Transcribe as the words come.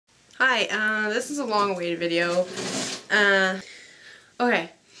Hi, this is a long-awaited video.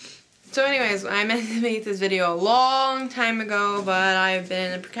 Okay. So anyways, I meant to make this video a long time ago, but I've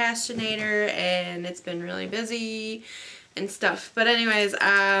been a procrastinator and it's been really busy and stuff. But anyways,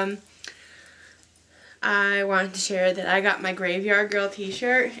 I wanted to share that I got my Graveyard Girl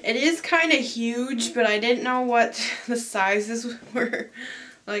t-shirt. It is kind of huge, but I didn't know what the sizes were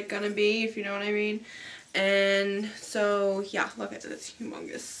like gonna be, if you know what I mean. And so yeah, look at this,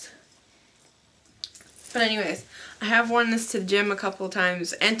 humongous. But anyways, I have worn this to the gym a couple of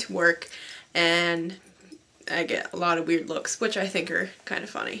times and to work, and I get a lot of weird looks, which I think are kind of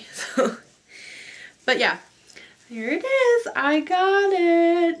funny. So, but yeah, here it is. I got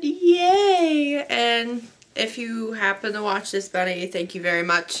it. Yay! And if you happen to watch this, Bunny, thank you very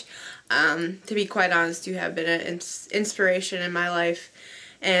much. To be quite honest, you have been an inspiration in my life,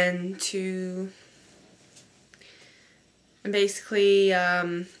 and basically,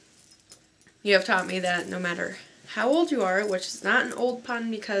 you have taught me that no matter how old you are, which is not an old pun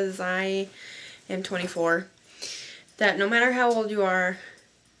because I am 24, that no matter how old you are,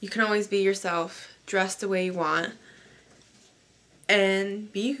 you can always be yourself, dress the way you want,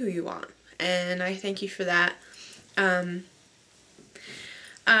 and be who you want. And I thank you for that.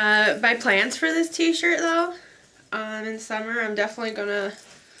 My plans for this t-shirt though, in the summer, I'm definitely gonna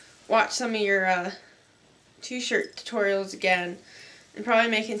watch some of your t-shirt tutorials again and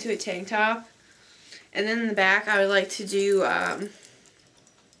probably make it into a tank top. And then in the back, I would like to do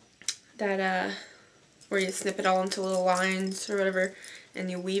that where you snip it all into little lines or whatever,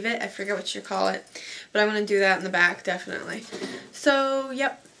 and you weave it. I forget what you call it, but I'm gonna do that in the back definitely. So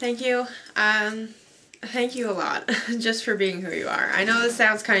yep, thank you. Thank you a lot just for being who you are. I know this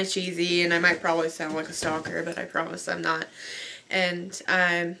sounds kind of cheesy, and I might probably sound like a stalker, but I promise I'm not. And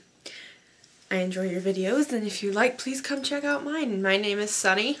I enjoy your videos, and if you like, please come check out mine. My name is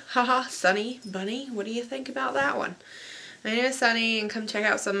Sunny. Haha, Sunny Bunny. What do you think about that one? My name is Sunny, and come check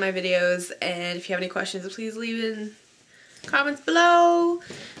out some of my videos. And if you have any questions, please leave it in comments below.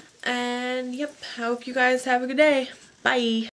 And yep, I hope you guys have a good day. Bye.